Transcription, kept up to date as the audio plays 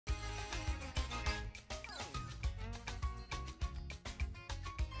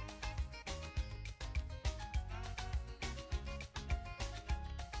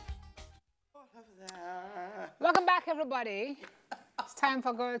Welcome back, everybody. It's time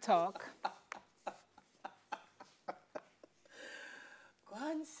for Girl Talk. Go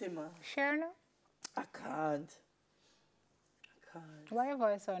on, Simmer. Share now? I can't. Why your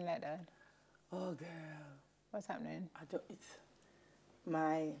voice sound like that? Oh, girl. What's happening? I don't. It's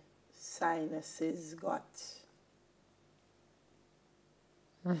my sinuses got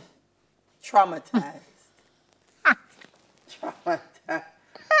traumatized. Traumatized. So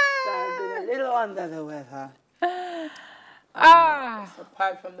I've been a little under the weather. So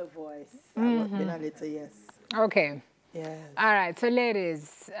apart from the voice, I've been a little, yes. Okay. Yes. All right. So,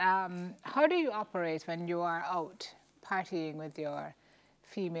 ladies, how do you operate when you are out partying with your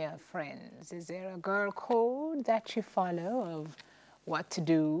female friends? Is there a girl code that you follow of what to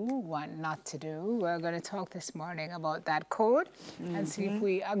do, what not to do? We're going to talk this morning about that code and see if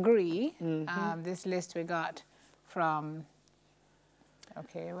we agree. This list we got from,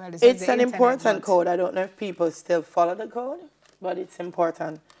 okay, well, this is It's the an internet, important but code. I don't know if people still follow the code, but it's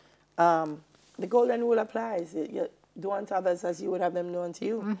important. The golden rule applies. You do unto others as you would have them do unto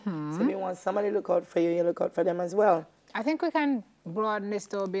you. So if you want somebody to look out for you, you look out for them as well. I think we can broaden this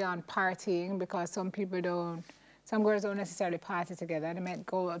though beyond partying, because some girls don't necessarily party together. They might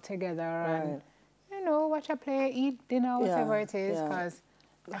go out together and, you know, watch a play, eat dinner, whatever it is, because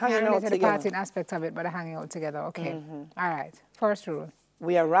I can't relate to the partying aspect of it, but they're hanging out together. Okay. All right. First rule.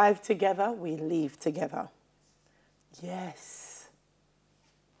 We arrive together, we leave together. Yes.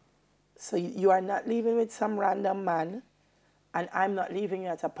 So you are not leaving with some random man, and I'm not leaving you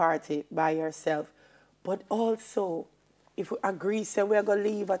at a party by yourself. But also, if we agree, say we're going to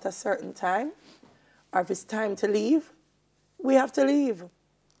leave at a certain time, or if it's time to leave, we have to leave.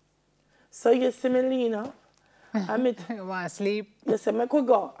 So you see me, Lena, You want to sleep? you say, I could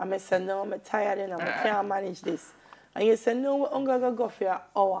go. And I say, no, I'm tired enough, I can't manage this. And you say, no, I'm going to go for an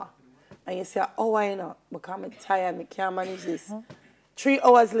hour. And you say, an hour, you know, because I'm tired, I can't manage this. 3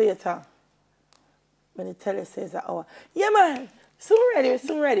 hours later, when the tell you says an hour, yeah, man,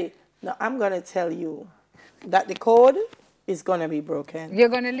 soon ready. Now, I'm going to tell you that the code is going to be broken. You're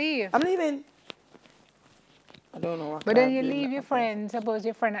going to leave? I'm leaving. I don't know what. But then you leave your friend. Suppose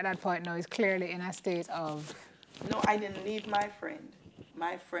your friend at that point now is clearly in a state of... No, I didn't leave my friend.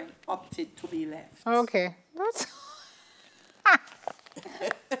 My friend opted to be left. Okay. That's...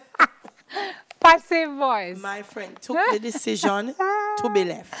 Passive voice. My friend took the decision to be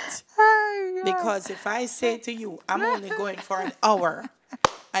left. Because if I say to you, I'm only going for an hour,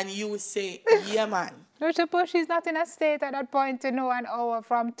 and you say, yeah, man. No, suppose she's not in a state at that point to know an hour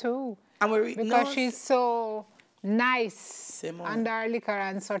from 2. Because she's so nice under liquor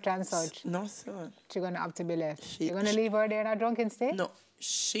and such and such. No, sir. She's going to have to be left. You're going to leave her there in a drunken state? No,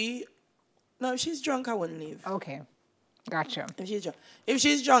 if she's drunk, I wouldn't leave. Okay. Gotcha. If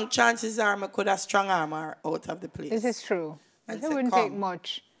she's drunk, chances are I could have strong arm her out of the place. This is true. It wouldn't take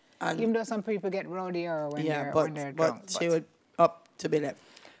much, even though some people get rowdier when they're drunk. But she would up to be left.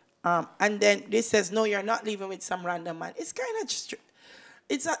 And then this says, no, you're not leaving with some random man. It's kind of just,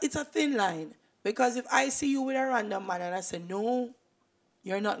 it's a thin line. Because if I see you with a random man and I say, no,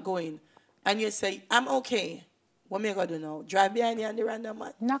 you're not going, and you say, I'm okay, what am I going to do now? Drive behind you and the random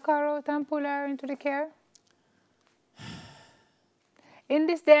man? Knock her out and pull her into the car? In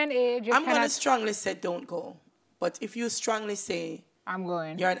this day and age, I'm going to strongly say don't go. But if you strongly say, I'm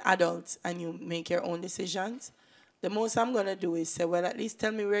going, you're an adult and you make your own decisions, the most I'm going to do is say, well, at least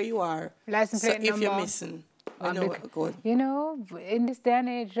tell me where you are. License plate if you're missing, I know where to go. You know, in this day and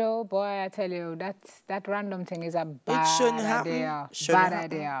age, Joe, boy, I tell you, that random thing is a bad idea. Bad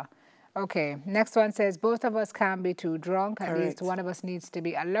idea. Okay, next one says, both of us can't be too drunk. Correct. At least one of us needs to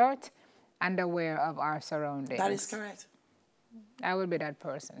be alert and aware of our surroundings. That is correct. I will be that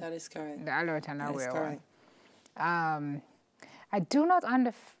person. That is correct. The alert and aware one. Correct. I do not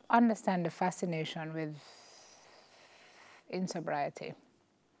understand the fascination with insobriety,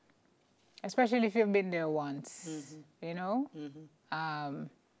 especially if you've been there once, you know?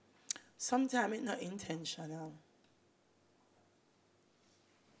 Sometimes it's not intentional.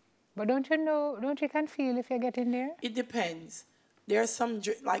 But don't you can feel if you're getting there? It depends. There are some,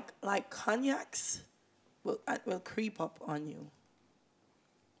 like cognacs will creep up on you.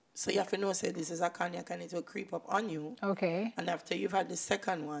 So you have to know, say, this is a cognac and it will creep up on you. Okay. And after you've had the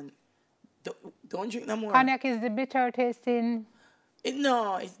second one, don't drink no more. Cognac is the bitter tasting?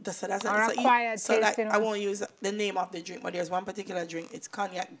 That's acquired tasting. I won't use the name of the drink, but there's one particular drink. It's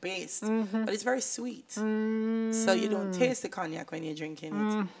cognac based, but it's very sweet. So you don't taste the cognac when you're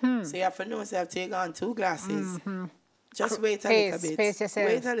drinking it. So you have to know, so after you go on 2 glasses, just wait a little bit. Pace yourself.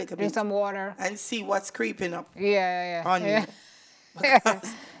 Wait a little bit. Drink some water. And see what's creeping up on you.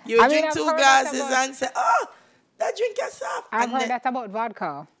 Because you drink 2 glasses and say, oh, that drink is soft. I've heard that about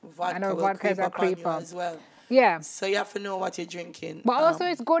vodka. Vodka I know will vodka is a creep creep up on you up. as well. Yeah. So you have to know what you're drinking. But also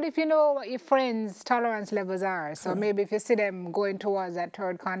it's good if you know what your friends' tolerance levels are. So maybe if you see them going towards that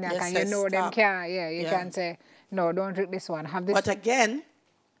third cognac and you know them can't, you can say, no, don't drink this one. Have this. But again,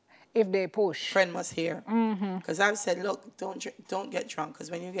 if they push. Friend must hear. Because I've said, look, don't get drunk. Because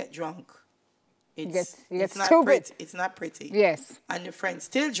when you get drunk, it's not pretty. It's not pretty. Yes. And your friend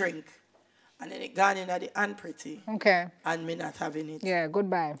still drink. And then it gone in at the unpretty. Okay. And me not having it. Yeah,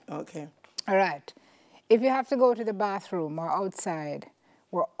 goodbye. Okay. All right. If you have to go to the bathroom or outside,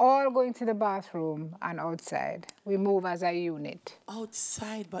 we're all going to the bathroom and outside. We move as a unit.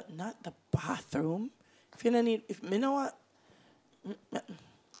 Outside, but not the bathroom. If you don't need, if me know what,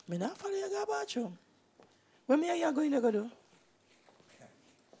 me not follow you go bathroom. What me are you going to go do?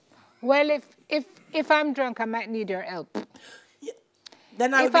 Well, if I'm drunk, I might need your help. Yeah.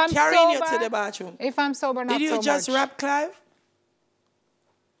 Then I'll be carrying you to the bathroom. If I'm sober, not so much. Did you just rap Clive?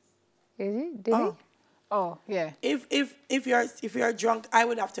 Is he? Did he? Oh, yeah. If you're drunk, I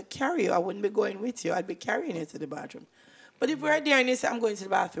would have to carry you. I wouldn't be going with you. I'd be carrying you to the bathroom. But if we're there and you say, I'm going to the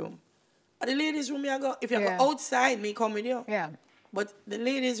bathroom, at the ladies' room, you go. If you go outside, me come with you. Yeah. But the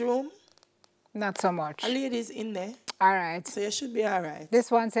ladies' room, not so much. A lady's in there. All right. So you should be all right. This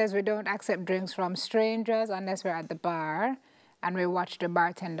one says we don't accept drinks from strangers unless we're at the bar and we watch the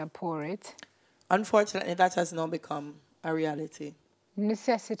bartender pour it. Unfortunately, that has now become a reality.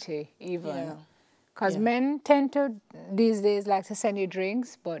 Necessity, even. Yeah. Because men tend to, these days, like to send you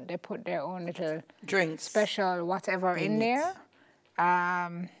drinks, but they put their own little drinks, special whatever in there.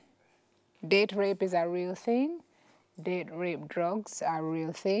 Date rape is a real thing. Date rape drugs are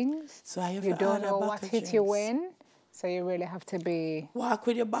real things. So I have you don't know what hit you when, so you really have to be... Walk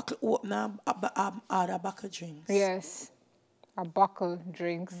with your buckle open and add a buckle drinks. Yes, a buckle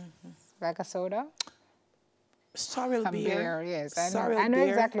drinks, like a soda. Sorrel beer. Yes, I know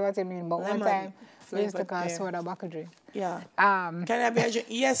exactly what you mean, but one time we used to call soda buckle drink. Yeah. Can I be a drink?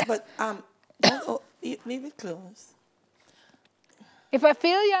 Yes, but leave it closed. If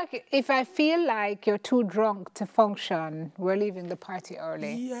I feel like you're too drunk to function, we're leaving the party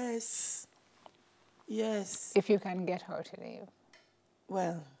early. Yes. Yes. If you can get her to leave.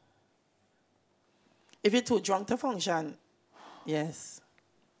 Well, if you're too drunk to function, yes.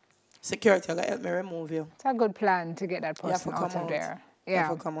 Security, I'm going to help me remove you. It's a good plan to get that person out of there. Yeah. You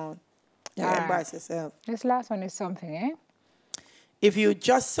have to come out. You embarrass yourself. This last one is something, eh? If you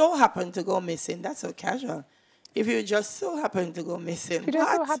just so happen to go missing, that's so casual. If you just so happen to go missing, you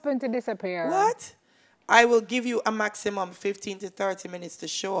just so happen to disappear. What? I will give you a maximum 15 to 30 minutes to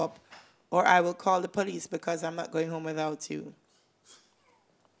show up, or I will call the police because I'm not going home without you.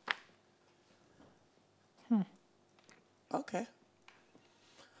 Okay.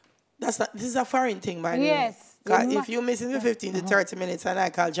 This is a foreign thing, by the way. Yes. If you're missing for 15 to 30 minutes and I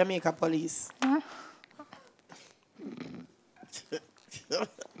call Jamaica police.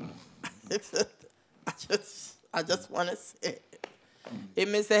 I just want to say, if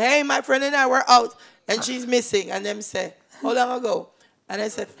me say, hey, my friend and I were out and she's missing, and them say, how long ago? And I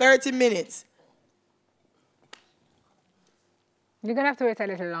said, 30 minutes. You're going to have to wait a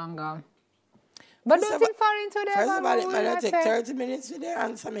little longer. But don't think far into there. First of all, it might take 30 minutes to there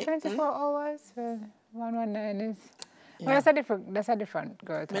answer me. 24 hours. 119 is... Yeah. Well, that's a different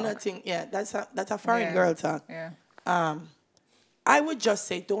girl talk. Me not think, that's a foreign girl talk. Yeah. I would just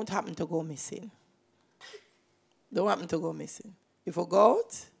say, don't happen to go missing. Don't happen to go missing. If you go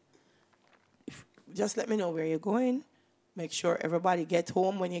out, just let me know where you're going. Make sure everybody get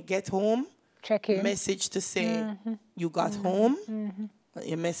home. When you get home, check in. Message to say you got home.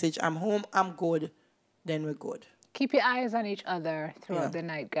 Your message, I'm home, I'm good. Then we're good. Keep your eyes on each other throughout the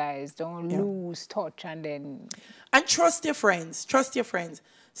night, guys. Don't lose touch and then... And trust your friends. Trust your friends.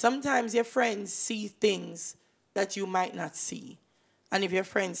 Sometimes your friends see things that you might not see. And if your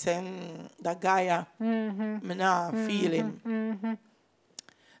friends say, that guy, me not feel him.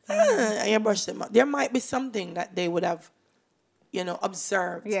 You brush them up. There might be something that they would have,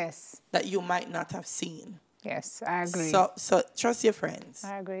 observed. Yes. That you might not have seen. Yes, I agree. So trust your friends.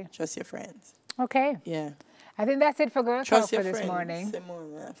 I agree. Trust your friends. Okay. Yeah. I think that's it for Girl Talk for this morning.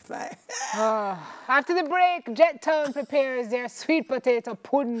 After the break, Jet Town prepares their sweet potato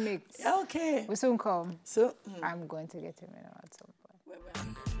pudding mix. Okay. We soon come. So, I'm going to get him in some.